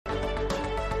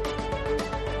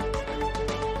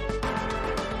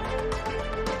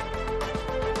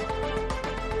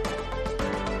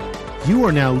You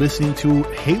are now listening to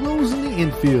Halos in the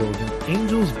Infield, an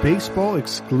Angels baseball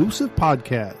exclusive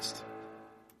podcast.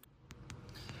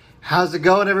 How's it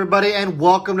going, everybody? And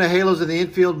welcome to Halos in the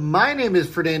Infield. My name is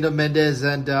Fernando Mendez,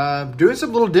 and I'm doing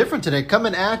something a little different today.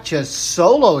 Coming at you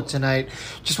solo tonight.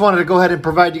 Just wanted to go ahead and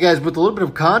provide you guys with a little bit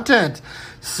of content.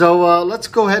 So let's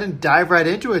go ahead and dive right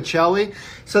into it, shall we?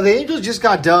 So the Angels just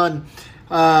got done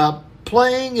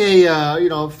playing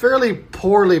a fairly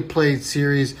poorly played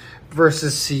series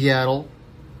versus Seattle.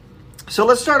 So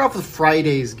let's start off with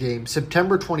Friday's game,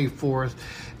 September 24th.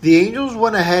 The Angels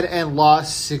went ahead and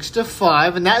lost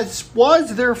 6-5, and that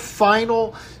was their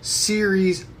final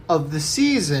series of the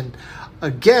season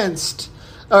at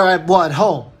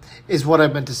home is what I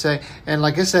meant to say. And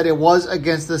like I said, it was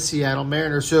against the Seattle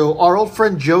Mariners. So our old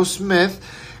friend Joe Smith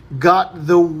got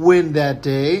the win that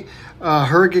day.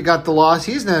 Herget got the loss.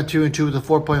 He's now 2-2 with a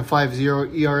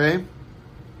 4.50 ERA.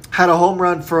 Had a home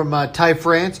run from Ty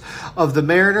France of the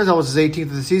Mariners. That was his 18th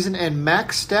of the season. And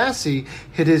Max Stassi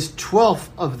hit his 12th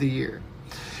of the year.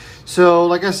 So,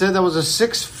 like I said, that was a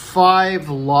 6-5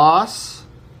 loss.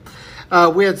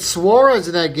 We had Suarez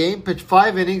in that game. Pitched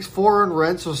 5 innings, 4 earned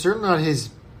runs. So, certainly not his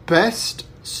best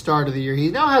start of the year. He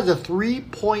now has a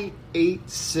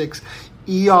 3.86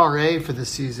 ERA for the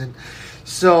season.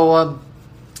 So,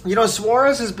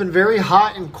 Suarez has been very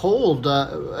hot and cold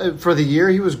for the year.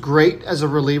 He was great as a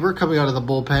reliever coming out of the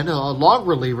bullpen, a long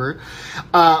reliever.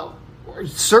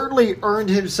 Certainly earned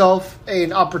himself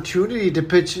an opportunity to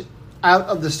pitch out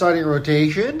of the starting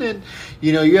rotation. And,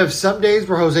 you have some days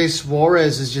where Jose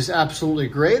Suarez is just absolutely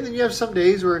great. And then you have some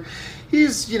days where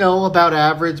he's, about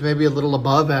average, maybe a little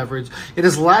above average. In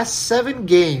his last 7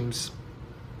 games,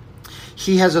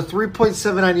 he has a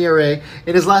 3.79 ERA.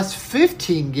 In his last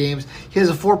 15 games, he has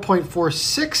a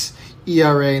 4.46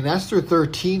 ERA, and that's through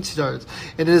 13 starts.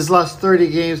 And in his last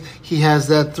 30 games, he has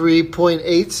that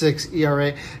 3.86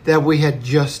 ERA that we had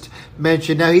just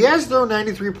mentioned. Now, he has thrown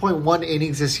 93.1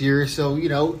 innings this year, so,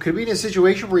 could be in a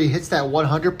situation where he hits that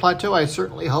 100 plateau. I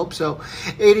certainly hope so.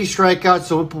 80 strikeouts,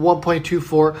 so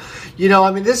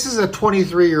 1.24. This is a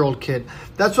 23-year-old kid.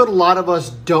 That's what a lot of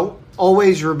us don't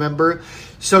always remember.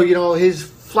 So, his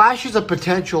flashes of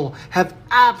potential have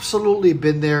absolutely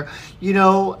been there.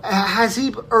 Has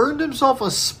he earned himself a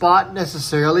spot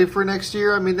necessarily for next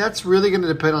year? That's really going to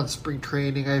depend on spring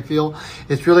training, I feel.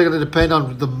 It's really going to depend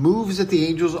on the moves that the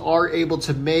Angels are able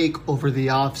to make over the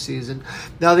offseason.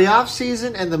 Now, the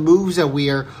offseason and the moves that we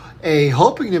are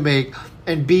hoping to make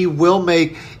and B will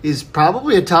make is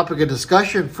probably a topic of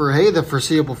discussion for, the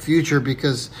foreseeable future,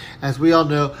 because as we all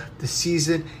know, the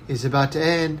season is about to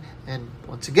end, and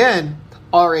once again,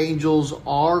 our Angels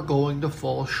are going to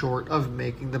fall short of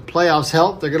making the playoffs.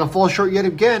 Hell, they're going to fall short yet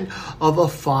again of a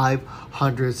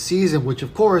 500 season, which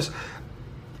of course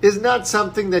is not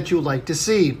something that you like to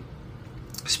see.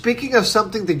 Speaking of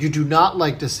something that you do not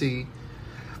like to see,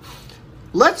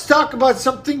 let's talk about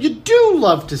something you do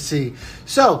love to see.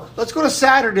 So, let's go to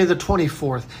Saturday the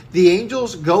 24th. The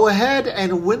Angels go ahead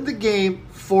and win the game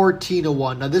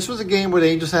 14-1. Now, this was a game where the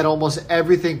Angels had almost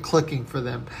everything clicking for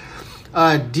them.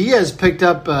 Diaz picked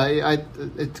up,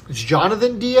 it's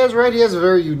Jonathan Diaz, right? He has a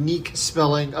very unique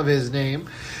spelling of his name.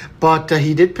 But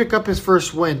he did pick up his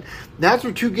first win. Now,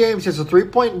 through 2 games, he has a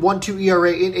 3.12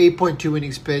 ERA in 8.2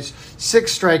 innings pitched,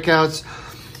 6 strikeouts.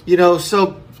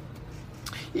 So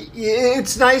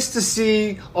it's nice to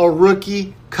see a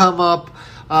rookie come up,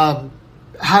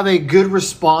 have a good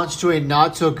response to a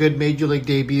not-so-good Major League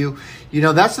debut.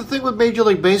 That's the thing with Major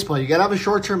League Baseball. You got to have a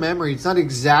short-term memory. It's not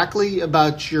exactly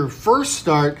about your first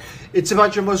start. It's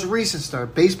about your most recent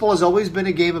start. Baseball has always been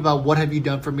a game about what have you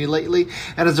done for me lately.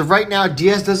 And as of right now,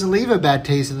 Diaz doesn't leave a bad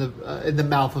taste in the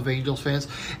mouth of Angels fans.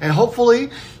 And hopefully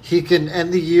he can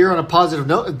end the year on a positive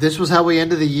note. If this was how we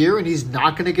ended the year and he's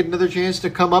not going to get another chance to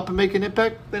come up and make an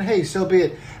impact, then hey, so be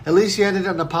it. At least he ended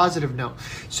on a positive note.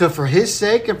 So for his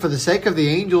sake and for the sake of the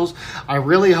Angels, I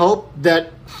really hope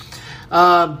that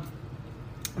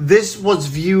this was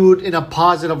viewed in a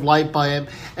positive light by him,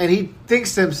 and he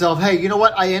thinks to himself, hey, you know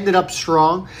what? I ended up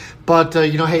strong, but,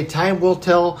 hey, time will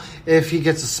tell if he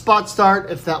gets a spot start,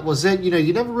 if that was it.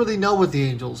 You never really know with the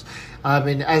Angels.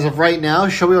 As of right now,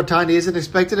 Shohei Ohtani isn't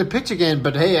expected to pitch again,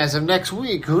 but hey, as of next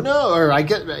week, who knows? Or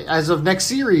as of next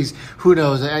series, who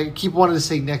knows? I keep wanting to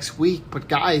say next week, but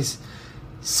guys,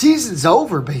 season's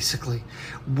over, basically.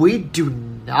 We do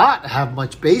not have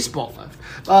much baseball left.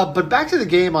 But back to the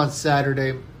game on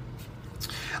Saturday.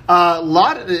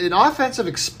 An offensive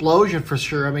explosion for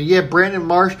sure. Brandon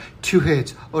Marsh, 2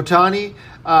 hits. Ohtani,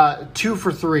 2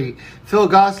 for 3. Phil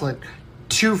Gosselin,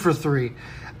 2 for 3.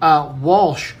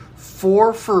 Walsh,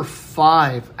 4 for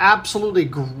 5. Absolutely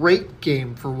great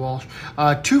game for Walsh.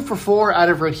 2 for 4 out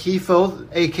of Rengifo,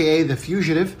 a.k.a. the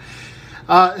Fugitive.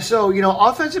 So,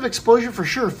 offensive explosion for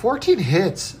sure. 14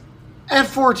 hits and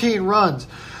 14 runs.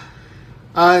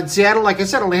 In Seattle, like I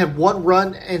said, only had 1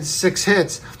 run and 6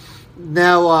 hits.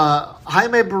 Now,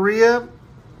 Jaime Barria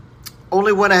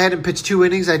only went ahead and pitched 2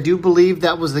 innings. I do believe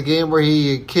that was the game where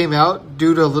he came out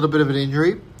due to a little bit of an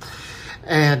injury.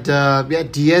 And,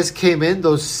 Diaz came in.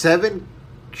 Those 7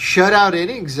 shutout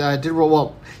innings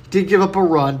did give up a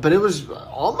run, but it was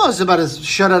almost about as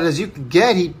shutout as you can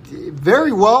get. He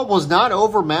very well was not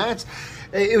overmatched.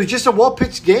 It was just a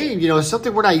well-pitched game.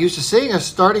 Something we're not used to seeing, a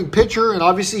starting pitcher, and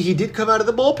obviously he did come out of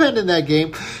the bullpen in that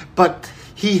game, but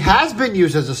he has been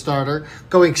used as a starter,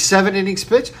 going 7 innings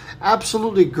pitched.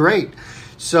 Absolutely great.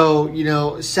 So,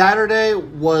 Saturday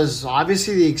was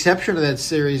obviously the exception of that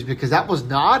series because that was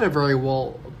not a very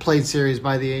well-played series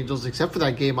by the Angels, except for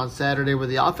that game on Saturday where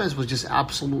the offense was just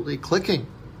absolutely clicking.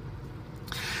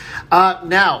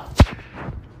 Now,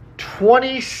 the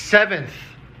 26th,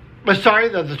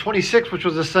 which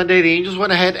was a Sunday, the Angels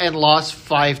went ahead and lost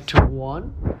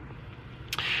 5-1.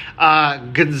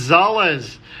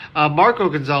 Marco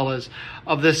Gonzalez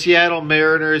of the Seattle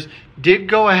Mariners did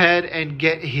go ahead and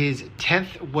get his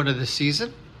 10th win of the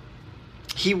season.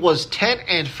 He was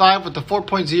 10-5 with a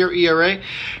 4.0 ERA.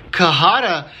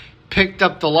 Quijada picked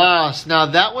up the loss. Now,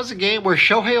 that was a game where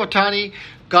Shohei Ohtani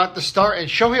got the start, and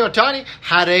Shohei Ohtani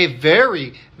had a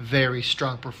very, very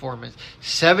strong performance.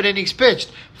 7 innings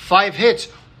pitched, 5 hits,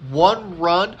 1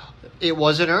 run. It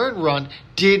was an earned run.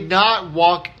 Did not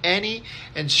walk any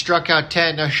and struck out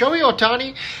 10. Now, Shohei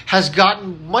Ohtani has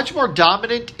gotten much more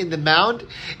dominant in the mound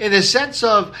in the sense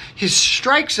of his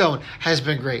strike zone has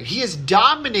been great. He has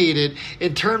dominated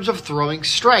in terms of throwing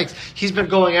strikes. He's been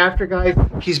going after guys.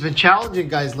 He's been challenging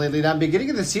guys lately. Now,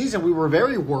 beginning of the season, we were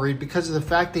very worried because of the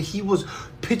fact that he was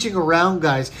pitching around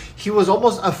guys. He was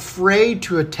almost afraid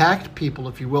to attack people,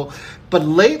 if you will. But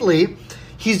lately,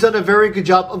 he's done a very good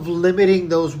job of limiting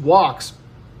those walks.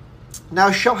 Now,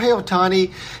 Shohei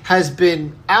Ohtani has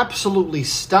been absolutely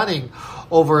stunning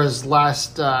over his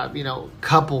last,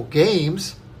 couple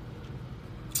games.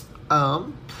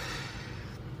 In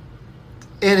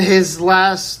his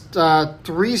last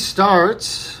 3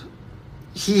 starts,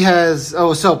 he has...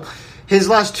 his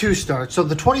last 2 starts. So,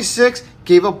 the 26th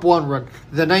gave up 1 run.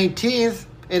 The 19th,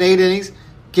 in 8 innings,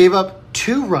 gave up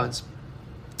 2 runs.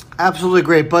 Absolutely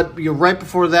great, but right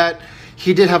before that,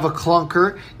 he did have a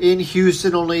clunker in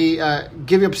Houston, only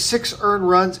giving up 6 earned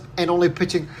runs and only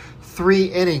pitching 3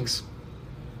 innings.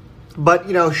 But,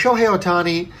 Shohei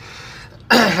Ohtani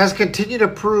has continued to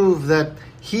prove that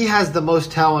he has the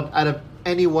most talent out of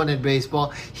anyone in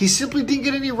baseball. He simply didn't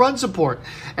get any run support.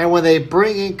 And when they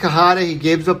bring in Quijada, he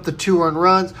gives up the 2 earned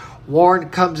runs. Warren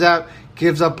comes out,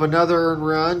 gives up another earned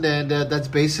run, and that's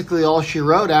basically all she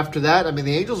wrote after that. I mean,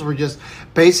 the Angels were just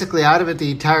basically out of it the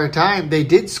entire time. They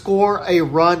did score a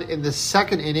run in the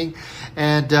 2nd inning,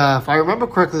 and if I remember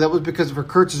correctly, that was because of a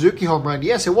Kurt Suzuki home run.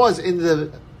 Yes, it was,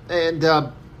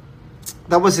 that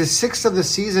was his 6th of the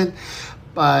season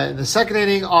in the 2nd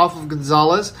inning off of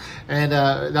Gonzalez, and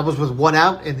that was with 1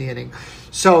 out in the inning.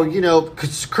 So,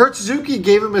 Kurt Suzuki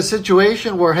gave him a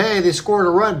situation where, hey, they scored a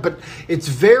run. But it's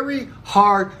very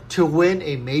hard to win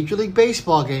a Major League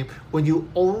Baseball game when you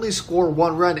only score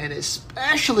 1 run, and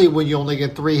especially when you only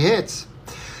get 3 hits.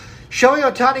 Shohei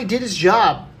Ohtani did his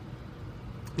job.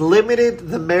 Limited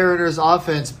the Mariners'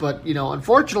 offense. But,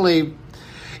 unfortunately,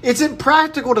 it's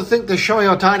impractical to think that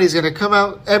Shohei Ohtani is going to come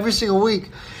out every single week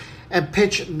and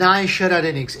pitch 9 shutout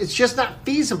innings. It's just not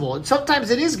feasible. And sometimes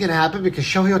it is going to happen because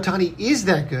Shohei Ohtani is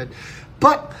that good.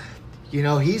 But,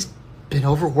 he's been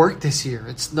overworked this year.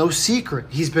 It's no secret.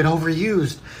 He's been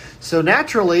overused. So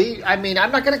naturally, I'm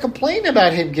not going to complain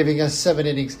about him giving us 7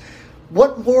 innings.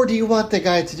 What more do you want the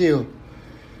guy to do?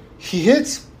 He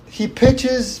hits, he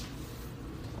pitches.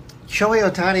 Shohei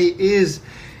Ohtani is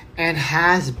and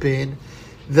has been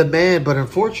the man. But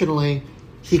unfortunately,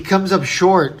 he comes up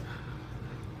short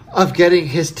of getting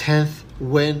his 10th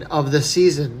win of the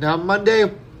season. Now,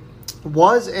 Monday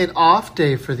was an off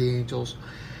day for the Angels.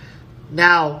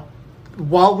 Now,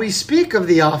 while we speak of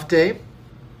the off day,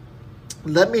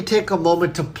 let me take a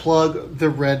moment to plug the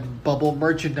Redbubble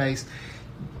merchandise.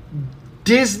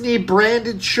 Disney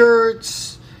branded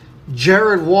shirts,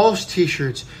 Jared Walsh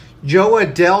t-shirts, Joe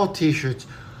Adele t-shirts,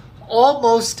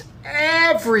 almost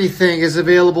everything is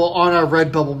available on our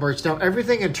Redbubble merch. Now,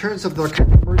 everything in terms of the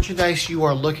kind of merchandise you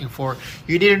are looking for.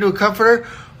 You need a new comforter?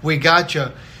 We got you.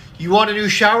 You want a new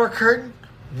shower curtain?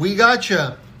 We got you.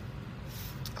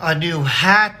 A new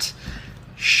hat,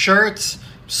 shirts,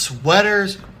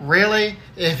 Sweaters, really?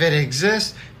 If it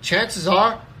exists, chances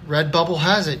are Redbubble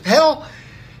has it. Hell,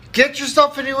 get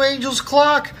yourself a new Angels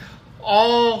clock,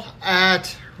 all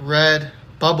at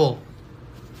Redbubble.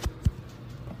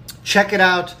 Check it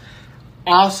out.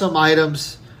 Awesome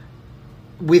items.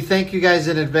 We thank you guys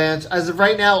in advance. As of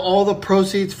right now, all the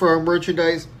proceeds for our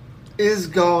merchandise is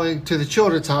going to the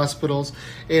children's hospitals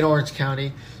in Orange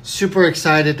County. Super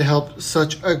excited to help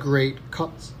such a great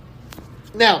cause.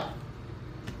 Now,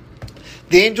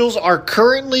 the Angels are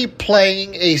currently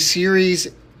playing a series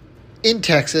in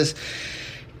Texas.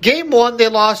 Game 1, they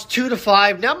lost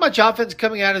 2-5. Not much offense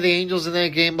coming out of the Angels in that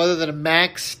game other than a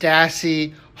Max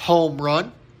Stassi home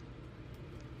run.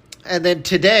 And then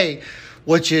today,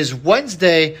 which is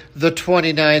Wednesday the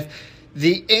 29th,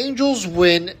 the Angels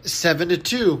win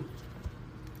 7-2.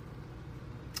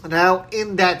 Now,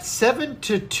 in that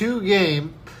 7-2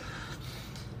 game,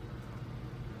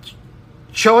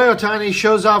 Shohei Ohtani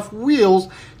shows off wheels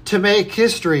to make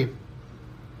history.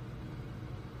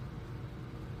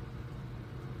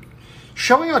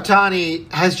 Shohei Ohtani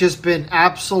has just been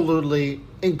absolutely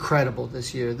incredible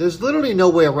this year. There's literally no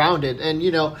way around it. And,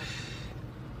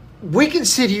 we can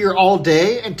sit here all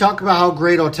day and talk about how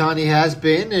great Ohtani has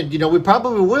been, and, we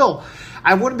probably will.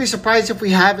 I wouldn't be surprised if we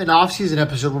have an off-season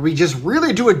episode where we just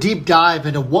really do a deep dive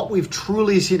into what we've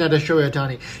truly seen out of Shohei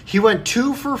Ohtani. He went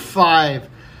 2 for 5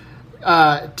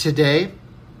 today.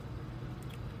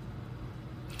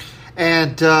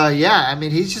 And,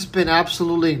 he's just been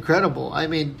absolutely incredible.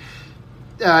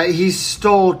 He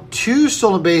stole 2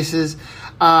 stolen bases,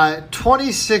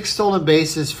 26 stolen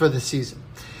bases for the season.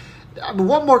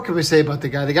 What more can we say about the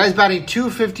guy? The guy's batting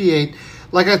 .258.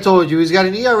 Like I told you, he's got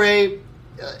an ERA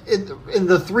in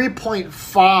the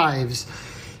 3.5s.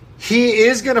 He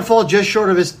is going to fall just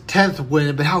short of his 10th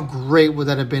win, but how great would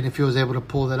that have been if he was able to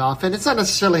pull that off? And it's not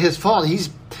necessarily his fault. He's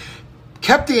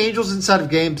kept the Angels inside of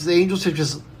games. The Angels have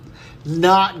just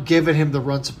not given him the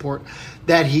run support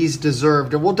that he's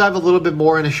deserved. And we'll dive a little bit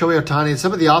more into Shohei Ohtani and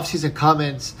some of the offseason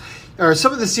comments, or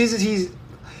some of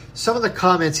the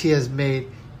comments he has made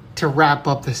to wrap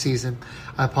up the season.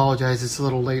 I apologize, it's a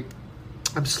little late.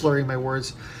 I'm slurring my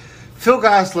words. Phil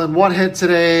Gosselin, 1 hit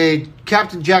today.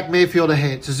 Captain Jack Mayfield, a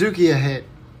hit. Suzuki, a hit.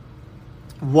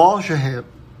 Walsh, a hit.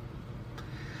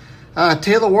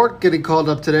 Taylor Ward getting called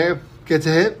up today, gets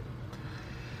a hit.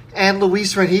 And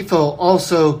Luis Rengifo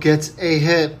also gets a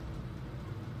hit.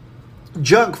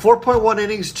 Junk, 4.1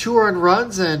 innings, 2 earned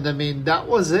runs, and that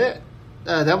was it.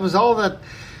 That was all that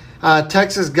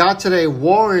Texas got today.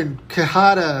 Warren,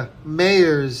 Quijada,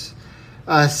 Mayers,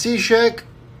 Cishek,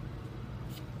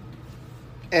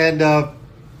 and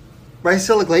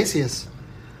Raisel Iglesias.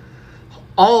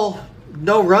 All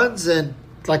no runs, and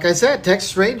like I said,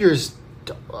 Texas Rangers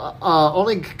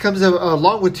only comes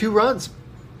along with 2 runs.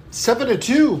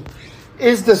 7-2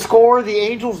 is the score. The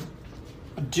Angels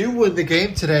do win the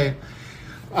game today.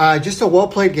 Just a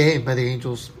well-played game by the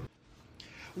Angels.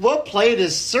 Well played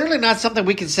is certainly not something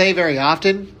we can say very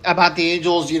often about the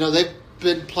Angels. They've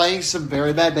been playing some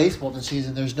very bad baseball this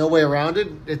season. There's no way around it.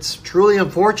 It's truly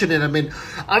unfortunate.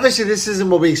 Obviously this isn't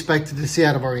what we expected to see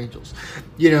out of our Angels.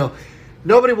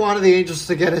 Nobody wanted the Angels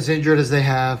to get as injured as they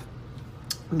have.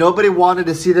 Nobody wanted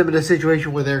to see them in a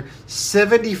situation where they're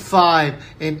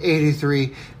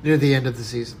 75-83 near the end of the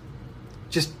season.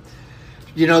 Just,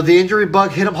 the injury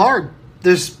bug hit them hard.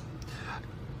 It's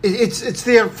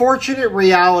the unfortunate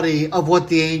reality of what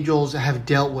the Angels have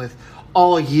dealt with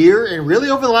all year and really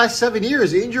over the last 7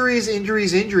 years. Injuries.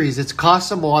 It's cost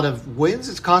them a lot of wins.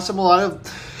 It's cost them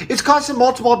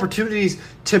multiple opportunities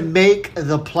to make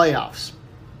the playoffs.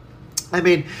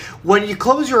 When you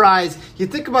close your eyes, you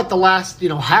think about the last,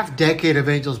 half decade of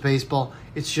Angels baseball.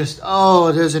 It's just,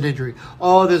 there's an injury.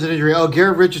 Oh,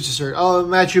 Garrett Richards is hurt. Oh,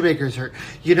 Matt Shoemaker is hurt.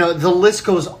 The list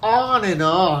goes on and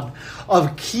on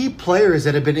of key players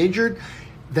that have been injured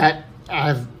that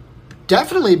have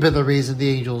definitely been the reason the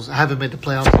Angels haven't made the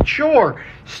playoffs. Sure,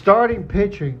 starting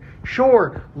pitching.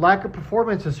 Sure, lack of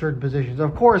performance in certain positions,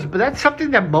 of course, but that's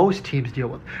something that most teams deal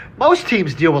with. Most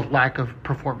teams deal with lack of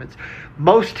performance.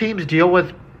 Most teams deal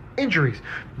with injuries.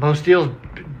 Most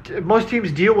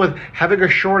teams deal with having a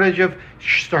shortage of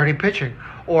starting pitching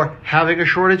or having a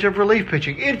shortage of relief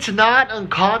pitching. It's not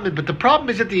uncommon, but the problem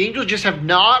is that the Angels just have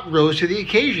not rose to the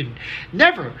occasion.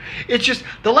 Never. It's just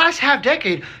the last half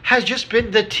decade has just been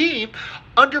the team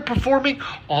underperforming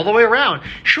all the way around.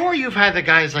 Sure, you've had the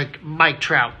guys like Mike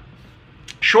Trout.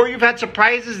 Sure, you've had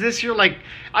surprises this year, Shohei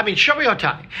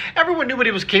Ohtani. Everyone knew what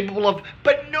he was capable of,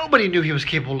 but nobody knew he was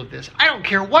capable of this. I don't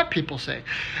care what people say.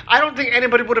 I don't think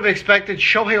anybody would have expected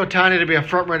Shohei Ohtani to be a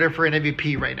front runner for an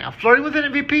MVP right now. Flirting with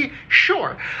an MVP?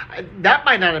 Sure. That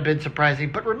might not have been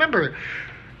surprising, but remember,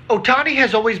 Ohtani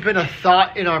has always been a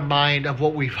thought in our mind of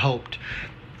what we've hoped.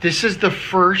 This is the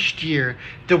first year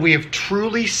that we have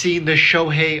truly seen the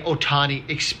Shohei Ohtani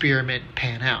experiment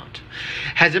pan out.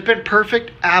 Has it been perfect?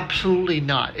 Absolutely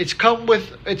not. It's come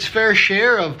with its fair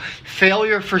share of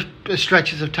failure for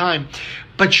stretches of time.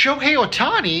 But Shohei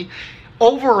Ohtani,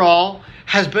 overall,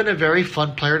 has been a very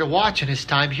fun player to watch in his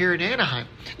time here in Anaheim.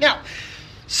 Now,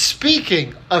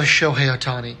 speaking of Shohei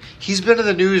Ohtani, he's been in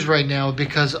the news right now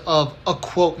because of a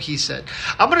quote he said.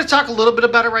 I'm going to talk a little bit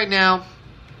about it right now.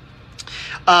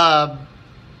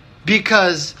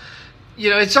 Because,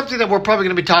 it's something that we're probably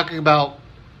going to be talking about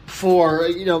for,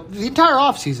 the entire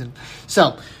offseason.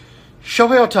 So,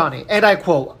 Shohei Ohtani, and I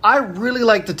quote, "I really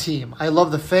like the team. I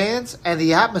love the fans and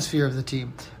the atmosphere of the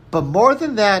team. But more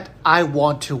than that, I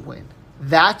want to win.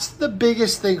 That's the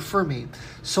biggest thing for me.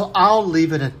 So I'll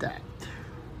leave it at that."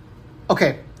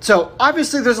 Okay, so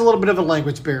obviously there's a little bit of a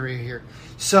language barrier here.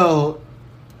 So,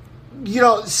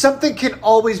 something can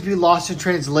always be lost in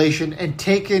translation and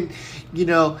taken,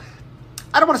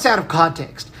 I don't want to say out of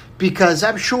context, because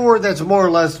I'm sure that's more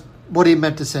or less what he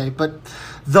meant to say. But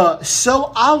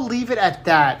so I'll leave it at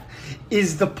that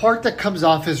is the part that comes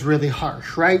off as really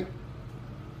harsh, right?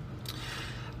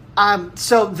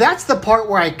 So that's the part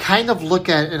where I kind of look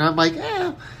at it and I'm like,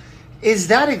 is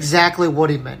that exactly what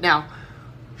he meant? Now,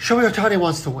 Shohei Ohtani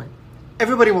wants to win.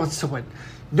 Everybody wants to win.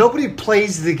 Nobody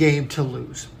plays the game to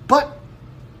lose. But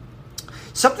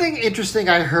something interesting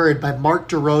I heard by Mark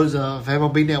DeRosa of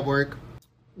MLB Network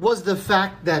was the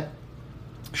fact that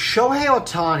Shohei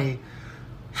Ohtani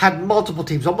had multiple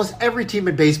teams. Almost every team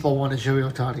in baseball wanted Shohei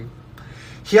Ohtani.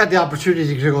 He had the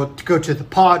opportunity to go to the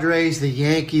Padres, the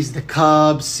Yankees, the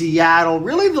Cubs, Seattle.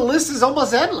 Really, the list is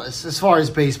almost endless as far as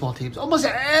baseball teams. Almost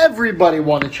everybody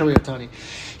wanted Shohei Ohtani.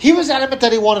 He was adamant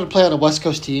that he wanted to play on a West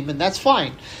Coast team, and that's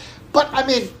fine. But,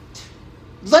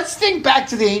 let's think back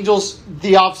to the Angels,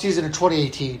 the offseason in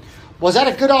 2018. Was that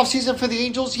a good offseason for the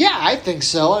Angels? Yeah, I think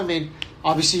so.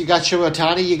 Obviously you got Shohei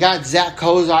Ohtani, you got Zach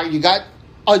Kozar, you got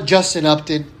Justin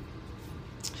Upton.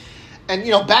 And,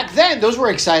 back then, those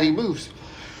were exciting moves.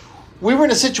 We were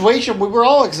in a situation we were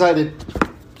all excited.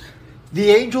 The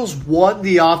Angels won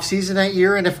the offseason that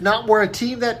year, and if not, we're a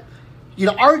team that,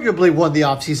 arguably won the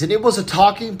offseason. It was a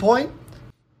talking point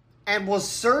and was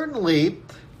certainly...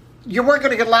 You weren't going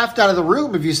to get laughed out of the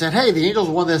room if you said, hey, the Angels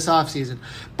won this offseason.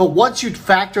 But once you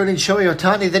factored in Shohei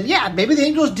Ohtani, then maybe the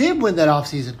Angels did win that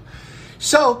offseason.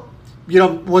 So,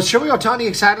 was Shohei Ohtani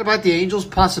excited about the Angels'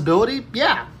 possibility?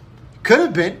 Yeah, could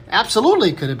have been.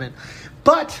 Absolutely could have been.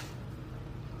 But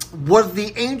were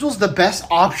the Angels the best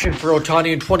option for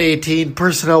Ohtani in 2018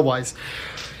 personnel-wise?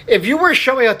 If you were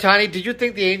Shohei Ohtani, did you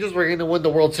think the Angels were going to win the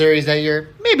World Series that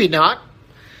year? Maybe not.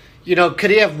 Could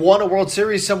he have won a World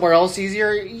Series somewhere else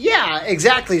easier? Yeah,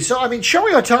 exactly. So,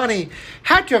 Shohei Ohtani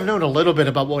had to have known a little bit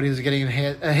about what he was getting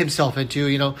himself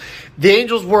into. The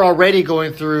Angels were already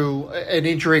going through an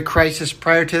injury crisis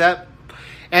prior to that,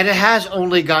 and it has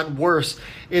only gotten worse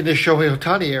in the Shohei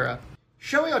Ohtani era.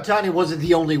 Shohei Ohtani wasn't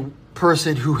the only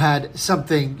person who had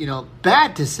something,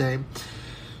 bad to say.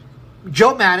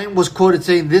 Joe Maddon was quoted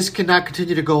saying, "This cannot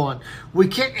continue to go on. We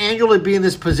can't annually be in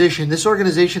this position. This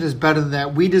organization is better than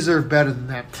that. We deserve better than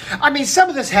that." Some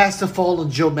of this has to fall on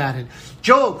Joe Maddon.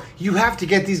 Joe, you have to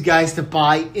get these guys to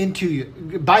buy into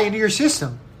your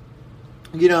system.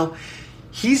 He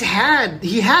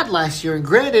had last year, and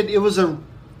granted, it was a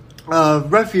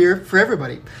rough year for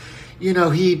everybody. He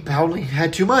only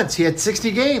had 2 months. He had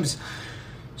 60 games.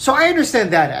 So I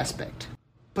understand that aspect.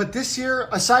 But this year,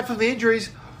 aside from the injuries,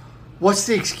 what's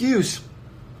the excuse?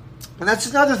 And that's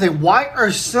another thing. Why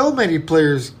are so many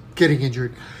players getting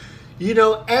injured?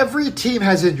 Every team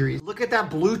has injuries. Look at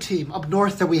that blue team up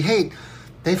north that we hate.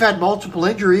 They've had multiple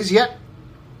injuries, yet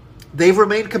they've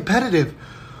remained competitive.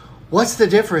 What's the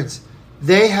difference?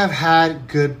 They have had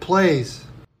good plays,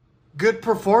 good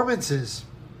performances.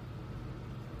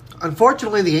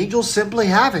 Unfortunately, the Angels simply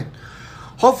haven't.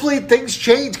 Hopefully things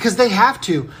change because they have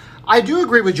to. I do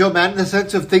agree with Joe Maddon in the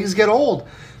sense of things get old.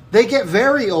 They get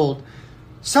very old.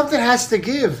 Something has to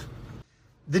give.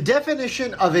 The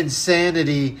definition of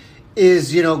insanity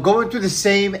is, going through the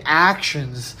same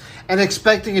actions and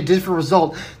expecting a different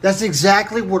result. That's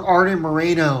exactly what Artie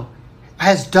Moreno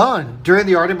has done during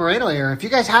the Artie Moreno era. If you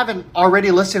guys haven't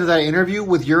already listened to that interview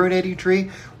with Urinating Tree,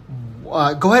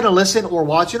 go ahead and listen or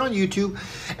watch it on YouTube.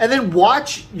 And then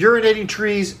watch Urinating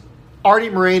Tree's Artie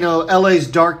Moreno, LA's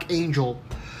Dark Angel.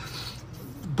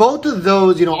 Both of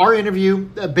those, our interview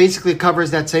basically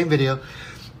covers that same video,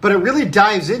 but it really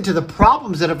dives into the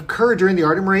problems that have occurred during the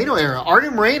Artie Moreno era. Artie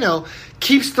Moreno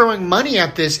keeps throwing money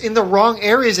at this in the wrong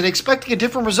areas and expecting a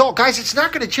different result. Guys, it's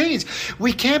not going to change.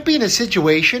 We can't be in a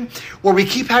situation where we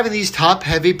keep having these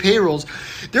top-heavy payrolls.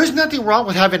 There's nothing wrong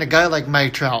with having a guy like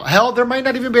Mike Trout. Hell, there might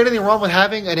not even be anything wrong with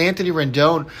having an Anthony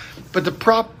Rendon. But the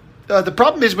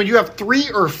problem is when you have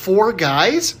 3 or 4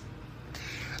 guys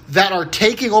that are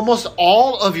taking almost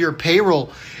all of your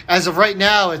payroll. As of right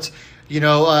now, it's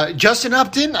Justin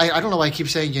Upton. I don't know why I keep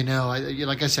saying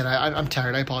like I said, I'm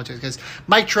tired. I apologize, guys.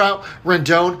 Mike Trout,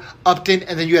 Rendon, Upton,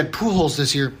 and then you had Pujols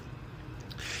this year.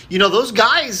 Those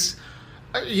guys,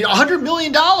 $100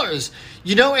 million.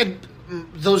 And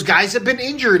those guys have been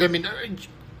injured. I mean,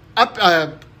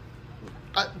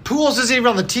 Pujols isn't even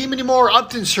on the team anymore.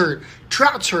 Upton's hurt.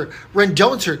 Trout's hurt.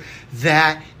 Rendon's hurt.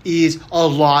 That is a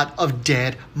lot of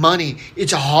dead money.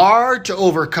 It's hard to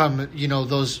overcome,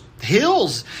 those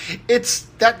hills.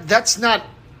 That's not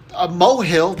a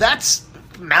molehill. That's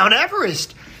Mount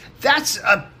Everest. That's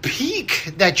a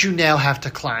peak that you now have to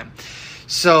climb.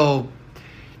 So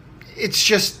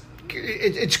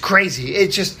it's crazy.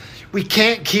 It's just, we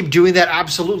can't keep doing that.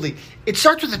 Absolutely. It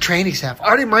starts with the training staff.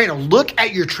 Artie Moreno, look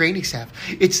at your training staff.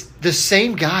 It's the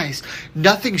same guys.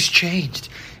 Nothing's changed.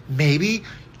 Maybe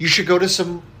you should go to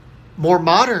some more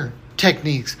modern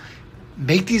techniques.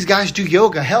 Make these guys do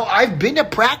yoga. Hell, I've been to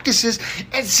practices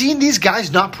and seen these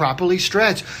guys not properly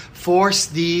stretch. Force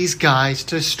these guys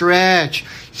to stretch.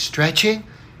 Stretching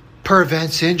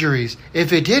prevents injuries.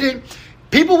 If it didn't,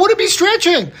 people wouldn't be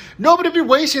stretching. Nobody would be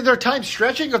wasting their time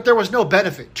stretching if there was no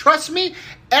benefit. Trust me,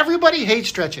 everybody hates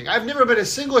stretching. I've never been a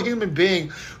single human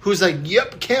being who's like,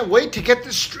 yep, can't wait to get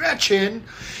the stretch in.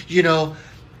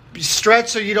 Stretch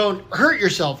so you don't hurt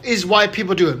yourself is why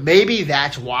people do it. Maybe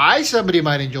that's why somebody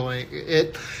might enjoy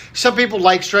it. Some people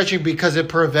like stretching because it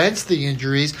prevents the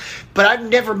injuries, but I've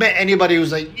never met anybody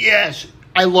who's like, yes,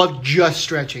 I love just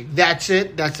stretching. That's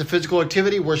it. That's the physical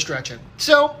activity. We're stretching.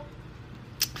 So,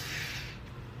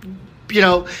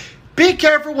 be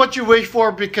careful what you wish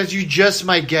for because you just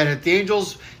might get it. The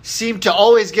Angels seem to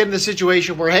always get in the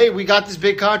situation where, hey, we got this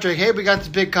big contract. Hey, we got this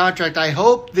big contract. I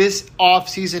hope this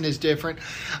offseason is different.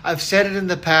 I've said it in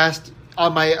the past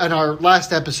on our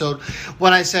last episode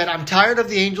when I said I'm tired of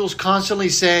the Angels constantly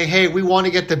saying, hey, we want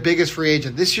to get the biggest free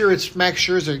agent. This year it's Max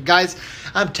Scherzer. Guys,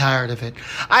 I'm tired of it.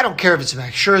 I don't care if it's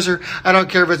Max Scherzer. I don't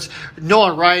care if it's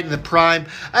Nolan Ryan in the prime.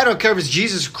 I don't care if it's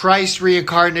Jesus Christ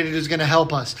reincarnated who's going to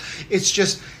help us. It's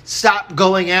just stop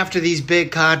going after these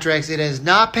big contracts. It has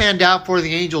not panned out for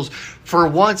the Angels. For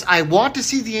once, I want to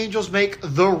see the Angels make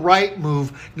the right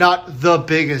move, not the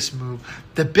biggest move.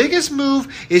 The biggest move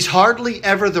is hardly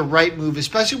ever the right move,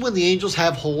 especially when the Angels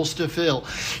have holes to fill.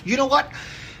 You know what?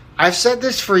 I've said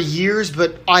this for years,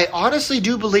 but I honestly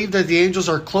do believe that the Angels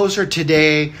are closer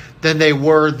today than they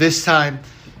were this time.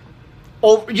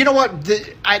 Oh, you know what?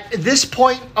 At this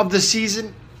point of the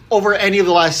season, over any of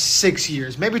the last 6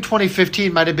 years. Maybe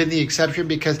 2015 might have been the exception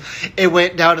because it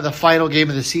went down to the final game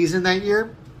of the season that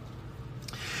year.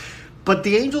 But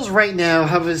the Angels right now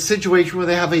have a situation where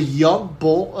they have a young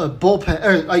bullpen,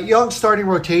 or a young starting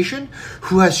rotation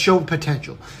who has shown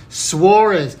potential.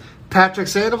 Suarez, Patrick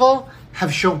Sandoval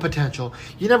have shown potential.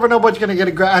 You never know what you're going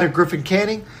to get out of Griffin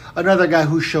Canning, another guy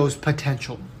who shows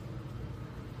potential.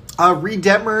 Reed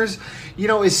Detmers,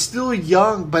 is still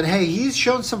young, but hey, he's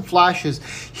shown some flashes.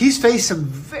 He's faced some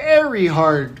very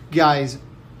hard guys,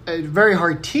 very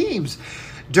hard teams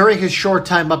during his short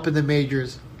time up in the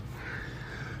majors.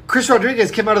 Chris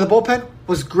Rodriguez came out of the bullpen,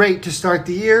 was great to start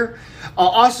the year.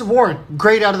 Austin Warren,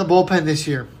 great out of the bullpen this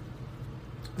year.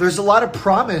 There's a lot of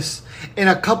promise in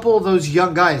a couple of those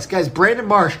young guys. Guys, Brandon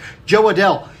Marsh, Joe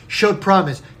Adell showed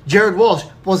promise. Jared Walsh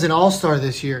was an all-star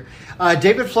this year.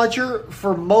 David Fletcher,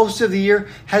 for most of the year,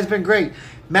 has been great.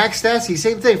 Max Stassi,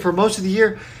 same thing, for most of the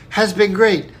year, has been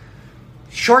great.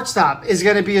 Shortstop is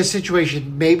going to be a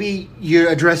situation. Maybe you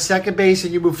address second base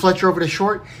and you move Fletcher over to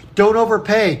short. Don't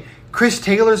overpay. Chris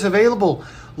Taylor's available.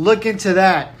 Look into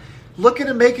that. Look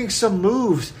into making some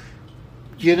moves.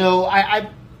 I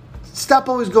stop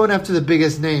always going after the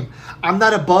biggest name. I'm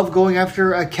not above going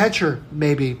after a catcher,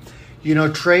 maybe.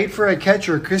 Trade for a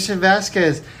catcher. Christian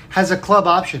Vasquez has a club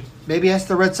option. Maybe ask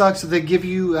the Red Sox if they give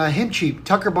you him cheap.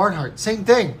 Tucker Barnhart, same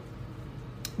thing.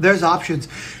 There's options.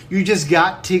 You just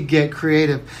got to get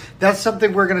creative. That's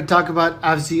something we're going to talk about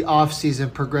as the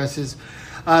offseason progresses.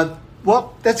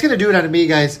 Well, that's going to do it out of me,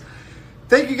 guys.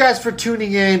 Thank you guys for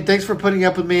tuning in. Thanks for putting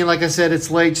up with me. Like I said, it's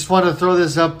late. Just wanted to throw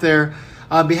this up there.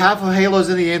 On behalf of Halos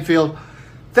in the Infield,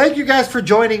 Thank you guys for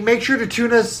joining. Make sure to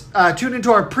tune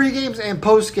into our pre-games and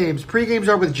post-games. Pre-games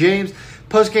are with James.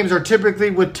 Post-games are typically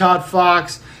with Todd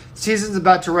Fox. Season's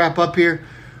about to wrap up here.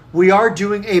 We are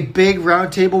doing a big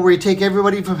roundtable where we take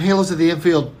everybody from Halos to the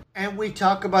infield. And we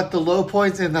talk about the low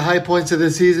points and the high points of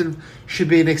the season. Should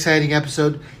be an exciting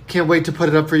episode. Can't wait to put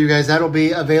it up for you guys. That'll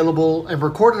be available and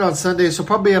recorded on Sunday, so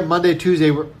probably on Monday,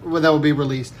 Tuesday, when that will be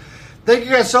released. Thank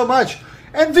you guys so much.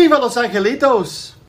 And viva Los Angelitos!